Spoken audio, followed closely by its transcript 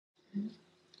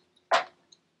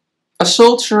A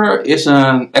soldier is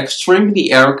an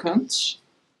extremely arrogant,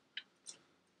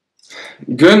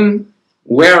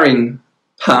 gun-wearing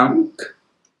punk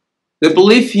that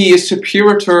believes he is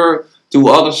superior to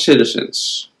other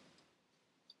citizens.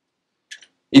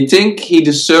 He thinks he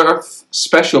deserves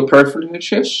special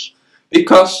privileges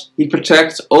because he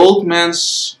protects old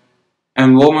men's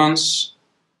and women's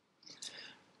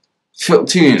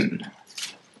fortune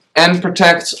and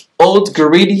protects old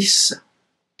greedy's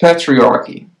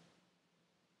patriarchy.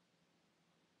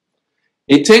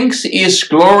 He thinks he is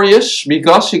glorious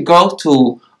because he goes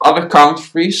to other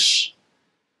countries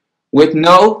with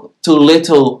no too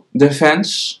little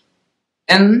defense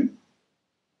and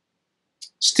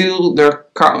steal their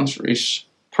country's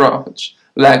profits,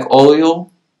 like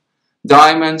oil,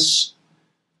 diamonds,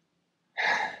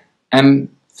 and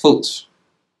food.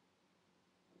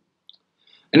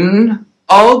 And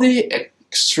all the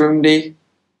extremely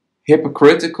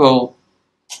hypocritical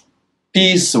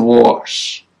peace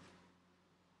wars,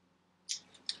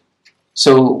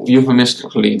 so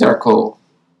euphemistically they're called.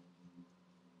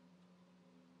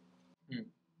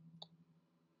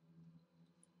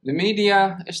 The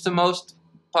media is the most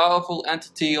powerful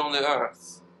entity on the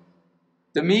earth.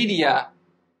 The media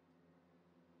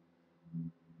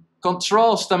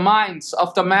controls the minds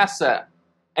of the masses,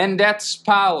 and that's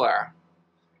power.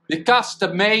 Because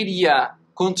the media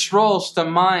controls the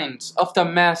minds of the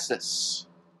masses,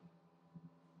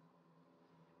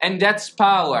 and that's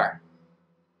power.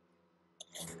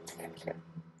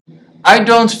 I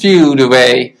don't view the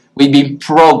way we've been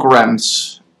programmed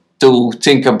to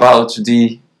think about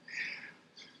the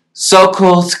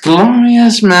so-called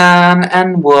glorious man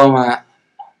and woman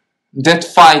that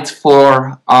fight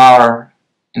for our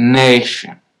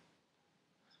nation.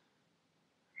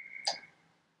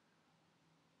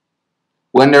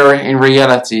 When they're in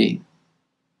reality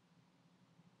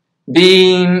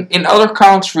being in other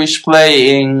countries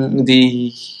playing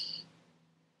the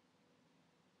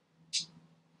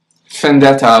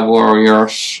vendetta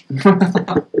warriors.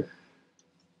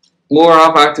 More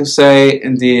I'd like to say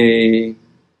the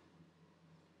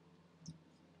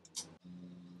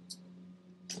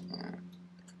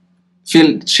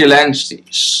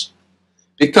vigilantes,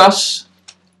 because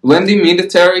when the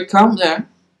military come there,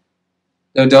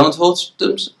 they don't hold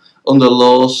them on the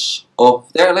laws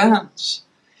of their lands,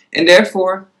 and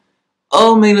therefore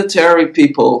all military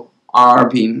people are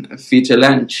being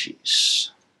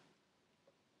vigilantes.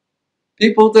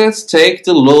 People that take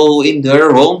the law in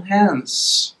their own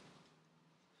hands.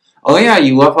 Oh yeah,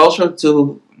 you have also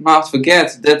to not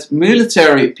forget that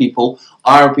military people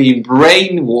are being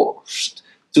brainwashed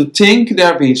to think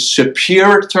they're being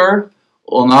superior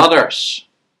on others.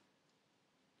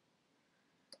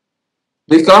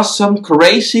 Because some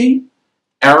crazy,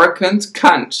 arrogant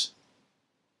cunt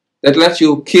that lets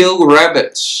you kill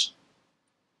rabbits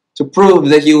to prove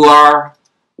that you are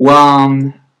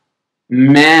one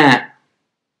man.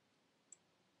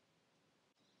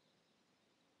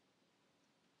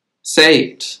 Say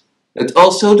it, but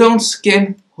also don't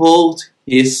hold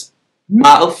his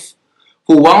mouth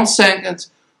for 1 second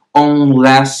on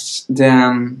less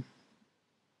than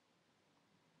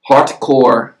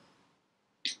hardcore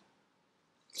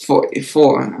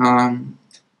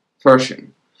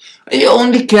version. You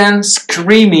only can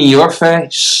scream in your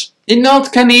face. You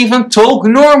not can even talk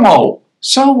normal.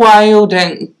 So why you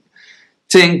then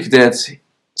think that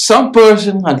some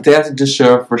person like that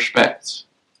deserves respect?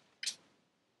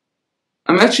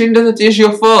 Imagine that it is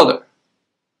your father.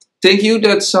 Think you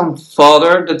that some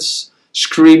father that's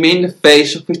screaming in the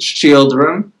face of his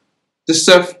children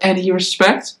deserves any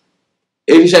respect?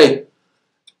 If you say,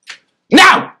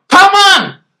 "Now, come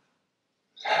on!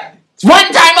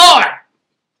 1 time more!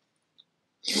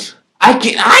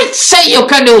 I say you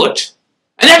can do it!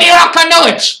 And if you not can do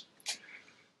it,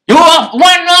 you have 1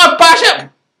 more push-up!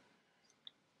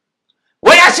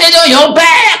 When I say to your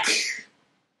back!"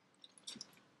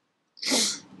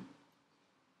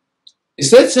 Is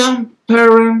that some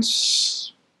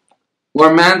parents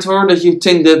or mentor that you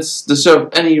think that deserve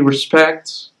any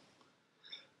respect?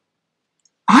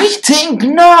 I think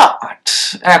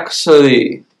not,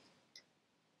 actually.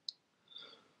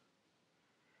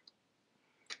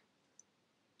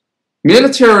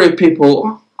 Military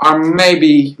people are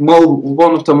maybe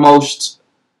one of the most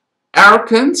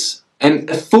arrogant and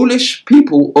foolish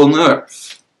people on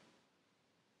earth.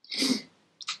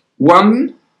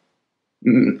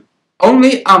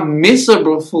 Only a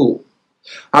miserable fool.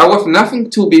 I have nothing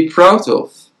to be proud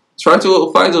of. Try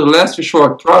to find the last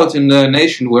resort proud in the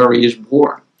nation where he is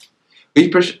born.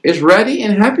 He is ready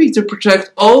and happy to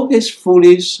protect all his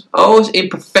follies, all his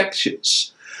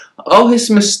imperfections, all his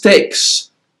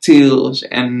mistakes, tears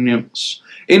and news,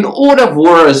 in order of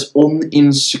words on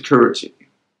insecurity.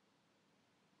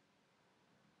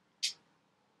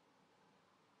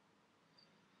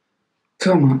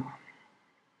 Come on.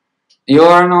 You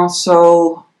are not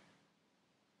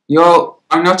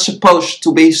supposed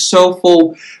to be so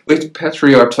full with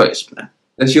patriotism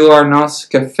that you are not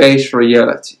can face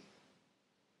reality.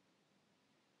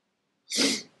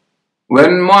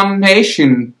 When one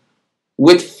nation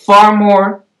with far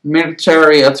more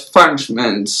military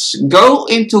advancements go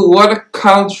into other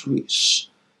countries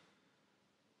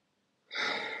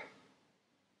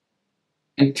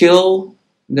and kill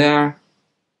their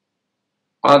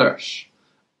others,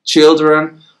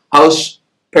 children, house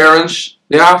parents,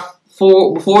 they are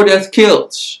before that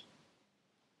killed.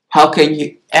 How can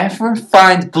you ever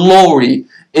find glory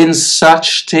in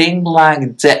such thing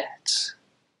like that?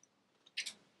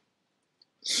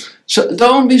 So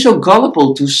don't be so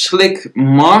gullible to slick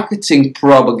marketing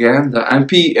propaganda and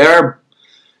PR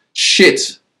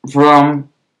shit from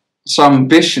some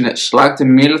business like the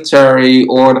military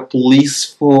or the police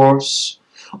force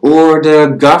or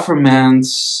the government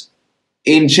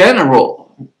in general.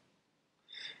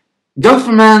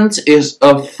 Government is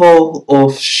full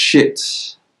of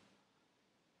shit.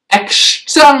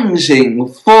 Extensing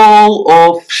full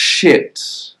of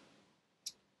shit.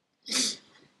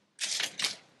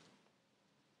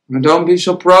 And don't be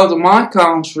so proud of my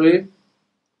country.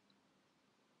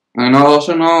 And I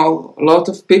also know a lot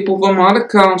of people from other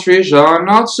countries are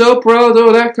not so proud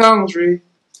of their country.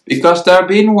 Because they're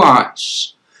being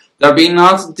wise. They're being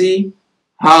not the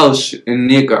house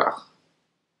nigger.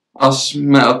 As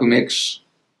Malcolm X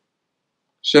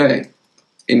say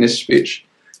in his speech.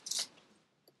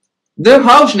 The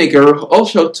house nigger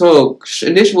also talks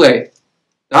in this way.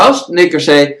 The house nigger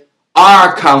say,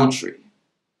 our country.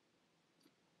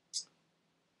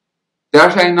 They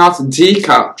say not the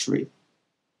country.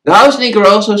 The house nigger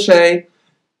also say,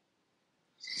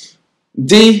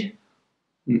 he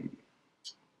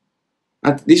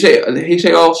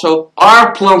say also,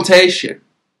 our plantation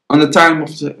on the time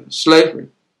of the slavery.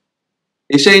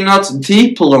 He say not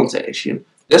the plantation.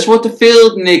 That's what the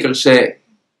field nigger say.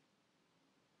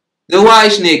 The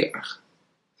wise nigger.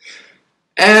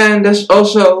 And that's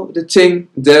also the thing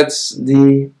that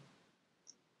the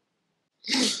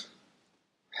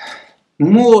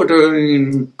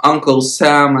modern Uncle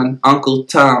Sam and Uncle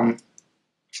Tom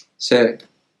say.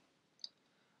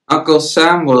 Uncle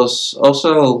Sam was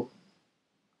also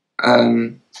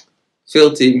a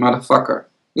filthy motherfucker.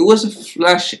 He was a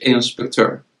flesh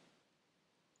inspector.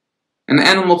 An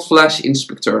animal flesh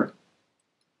inspector.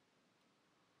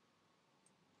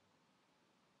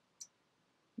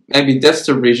 Maybe that's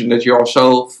the reason that you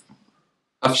also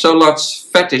have so much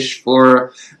fetish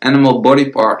for animal body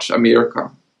parts,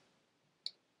 America.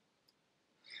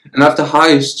 And have the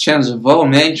highest chance of all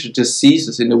major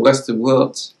diseases in the Western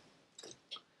world.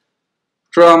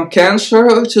 From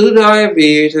cancer to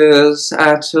diabetes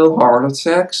to heart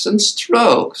attacks and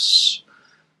strokes.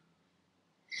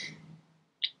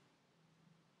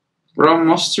 From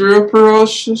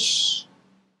osteoporosis,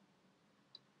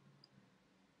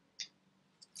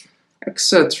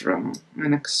 etc.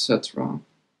 and etc.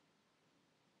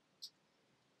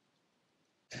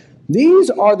 These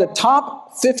are the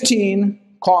top 15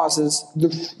 causes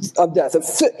of death,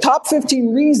 the top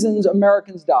 15 reasons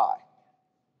Americans die.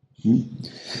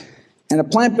 And a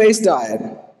plant-based diet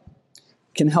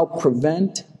can help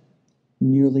prevent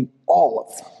nearly all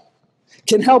of them.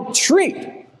 Can help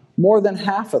treat more than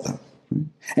half of them.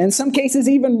 And in some cases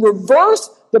even reverse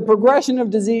the progression of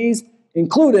disease,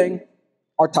 including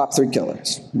our top 3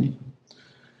 killers.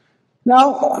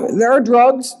 Now, there are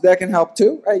drugs that can help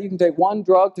too. Right? You can take one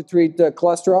drug to treat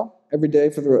cholesterol every day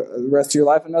for the rest of your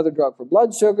life, another drug for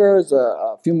blood sugars,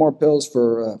 a few more pills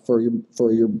for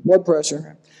your blood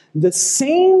pressure. The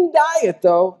same diet,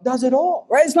 though, does it all.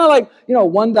 Right? It's not like,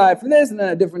 one diet for this and then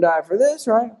a different diet for this,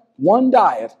 right? One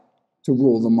diet to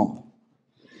rule them all.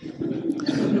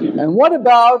 And what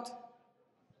about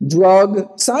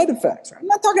drug side effects? I'm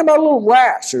not talking about a little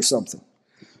rash or something.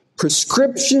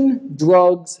 Prescription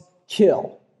drugs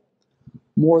kill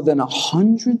more than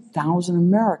 100,000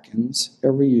 Americans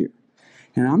every year.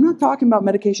 And I'm not talking about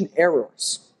medication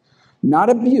errors, not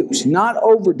abuse, not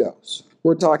overdose.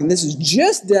 We're talking, this is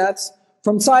just deaths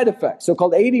from side effects,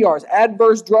 so-called ADRs,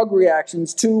 adverse drug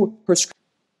reactions to prescription.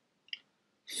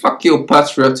 Fuck your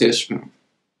patriotism.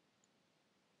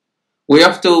 We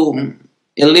have to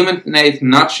eliminate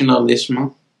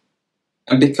nationalism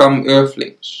and become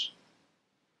earthlings.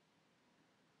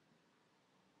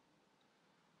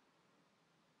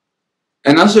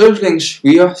 And as Earthlings,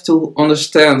 we have to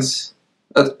understand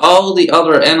that all the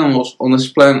other animals on this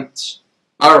planet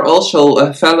are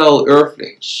also fellow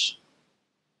Earthlings.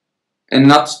 And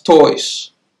not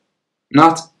toys,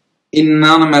 not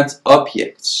inanimate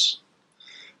objects,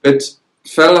 but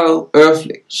fellow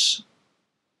Earthlings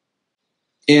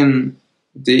in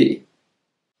the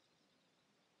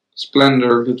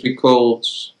splendor that we call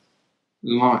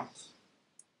life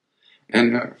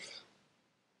and earth.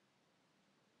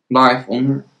 Life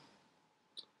on earth.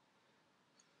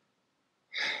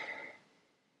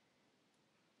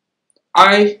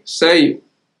 I say,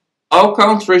 all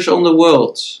countries on the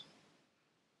world,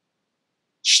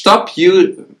 stop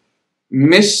you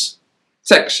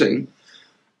mistaxing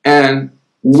and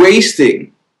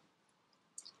wasting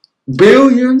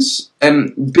billions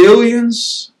and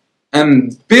billions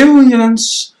and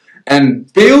billions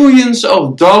and billions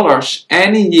of dollars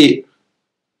any year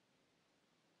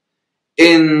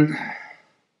in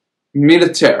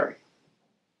military.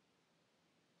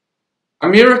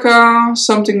 America,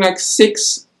 something like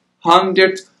 $600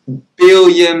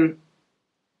 billion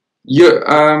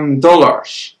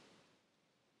dollars.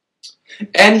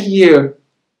 And here,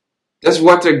 that's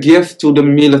what they give to the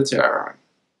military.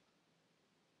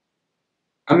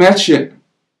 Imagine.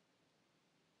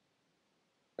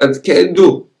 That can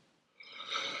do.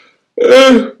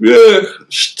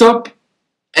 Stop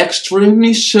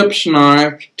extremely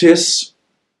subsidize this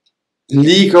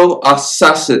legal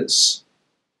assassins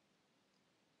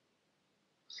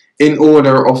in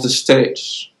order of the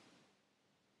states.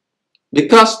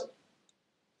 Because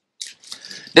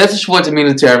that is what the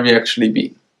military actually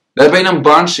be. They've been a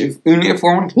bunch of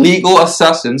uniformed legal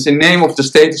assassins in name of the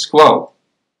status quo.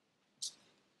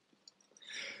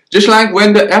 Just like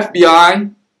when the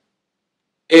FBI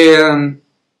in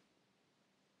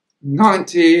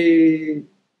 90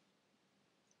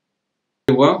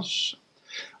 was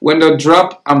when they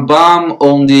dropped a bomb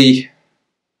on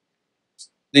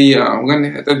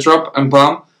when they dropped a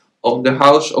bomb on the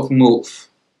house of Move.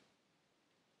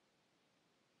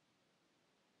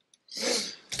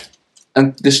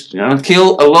 And this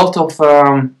kill a lot of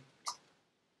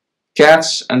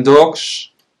cats and dogs,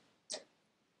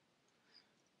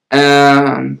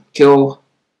 and kill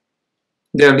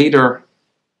their leader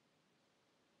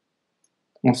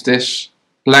of this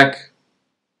black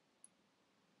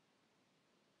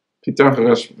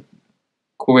patriotism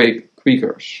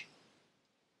Quakers.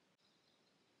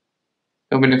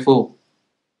 Don't be the fool.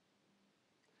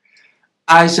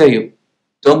 I say,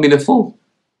 don't be the fool.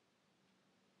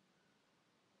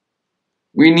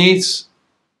 We need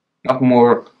not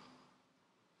more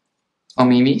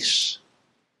hominis.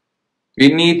 We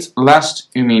need less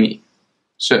humani.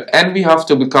 So, and we have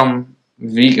to become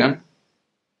vegan.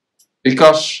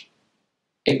 Because,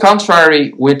 in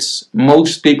contrary with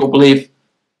most people believe,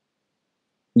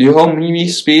 the homini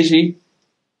species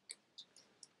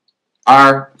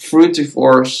are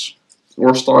frutivores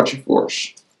or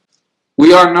stargivores.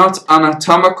 We are not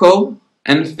anatomical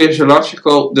and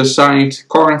physiological designed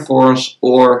carnivores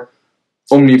or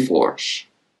omnivores.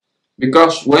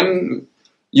 Because when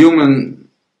human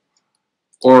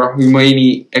or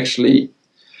humani actually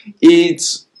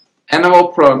eat animal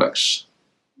products,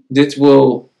 that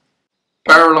will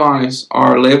paralyze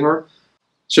our liver,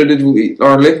 so that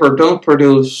our liver don't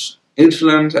produce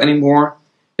insulin anymore.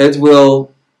 It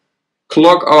will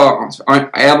clog our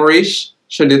arteries,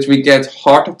 so that we get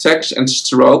heart attacks and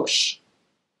strokes.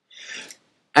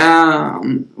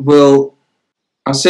 Will